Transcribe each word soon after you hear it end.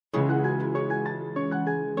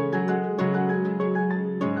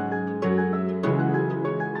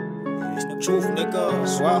Truth, nigga,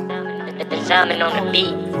 swell. The jamming on the beat.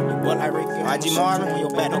 YG Marvin, your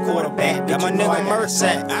back, no quarterback. Got my nigga Murk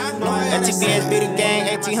set. ATBS be the gang,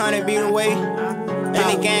 1800 be the way.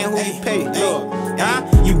 Any gang who you pay, look.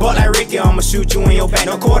 You bought like Ricky, I'ma shoot you in your back.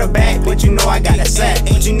 No quarterback, but you know I got a sack.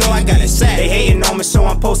 But you know I got a sack. They hating on me, so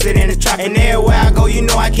I'm posted in the trap. And everywhere I go, you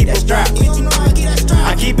know I keep that strap.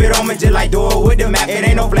 I keep it on me just like door with the map. It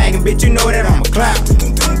ain't no flagging, bitch, you know that I'm a clap.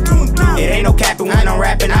 It ain't no capping when I'm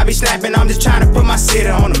rapping, I be snapping. I'm just trying to put my city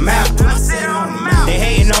on the map. They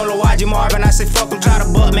hating on the YG Marvin, I say fuck 'em, try to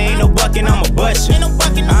buck me. Ain't no bucking, I'ma bust you.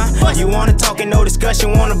 You wanna talk and no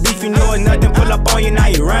discussion, wanna beef, you know it's nothing. Pull up on you, now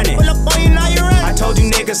you running. I told you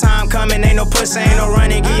niggas how I'm coming, ain't no pussy, ain't no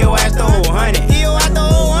running. Give your ass the whole 100.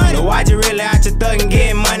 No YG really out to thug and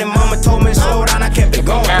getting money. Mama told me to slow down, I kept it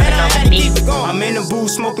going. I'm in the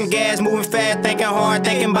booth, smoking gas, moving fast, thinking hard,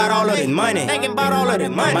 thinking about all of this money.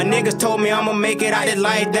 My niggas told me I'ma make it out this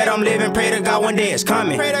life that I'm living. Pray to God one day it's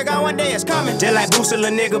coming. Just like Booster, a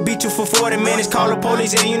nigga beat you for 40 minutes. Call the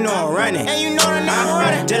police, yeah, you know I'm running.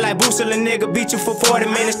 Just like Booster, a nigga beat you for 40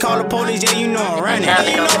 minutes. Call the police, yeah, you know I'm running.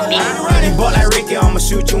 You bought like Ricky, I'ma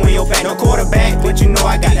shoot you in your back. No quarterback, but you know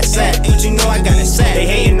I got a sack. They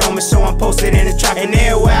hating on me, so I'm posted in the trap. And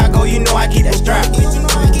everywhere I go, you know I keep that strap.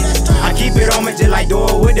 I keep it on me just like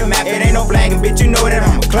door with the map. It ain't no flagging, bitch, you know that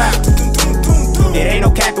I'm a clap. It ain't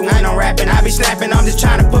no capping when I'm rapping, I be snapping. I'm just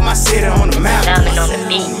trying to put my city on the map.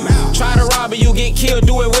 Try to rob it, you get killed.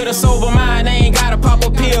 Do it with a sober mind. I ain't gotta pop a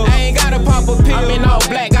pill. I'm in all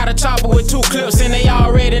black, got a chopper with 2 clips, and they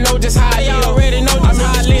already know just how I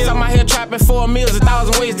live. I'm out here trapping for meals,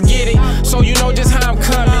 1,000 ways to get it. So you know just how I'm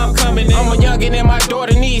coming. I'm a youngin' and my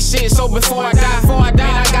daughter needs shit. So before I die, man,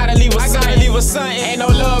 I gotta leave a son. Ain't no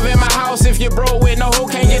love in my house if you're broke with no hoe.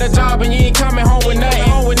 Can't get a job and you ain't coming home with nothing.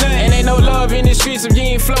 And ain't no love in the streets if you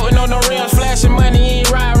ain't floating on no rims, flashing money, you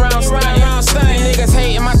ain't riding around stunting. Niggas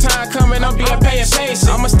hating my time coming, I'm being patient.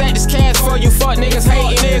 I'ma stack this cash for you fuck niggas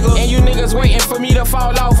hating. And you niggas waiting for me to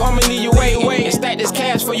fall off, I'ma leave you wait. And stack this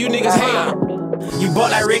cash for you niggas hating. You bought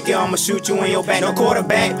like Ricky, I'ma shoot you in your back. No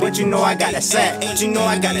quarterback, but you know I got a sack.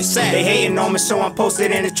 They hating on me, so I'm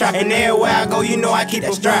posted in the trap. And everywhere I go, you know I keep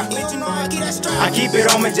that strap. I keep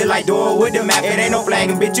it on me just like door with the map. It ain't no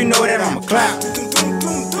flagging, bitch, you know that I'm a clap.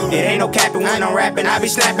 It ain't no capping when I'm rapping, I be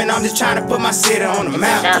snapping. I'm just trying to put my city on the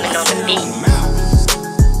map.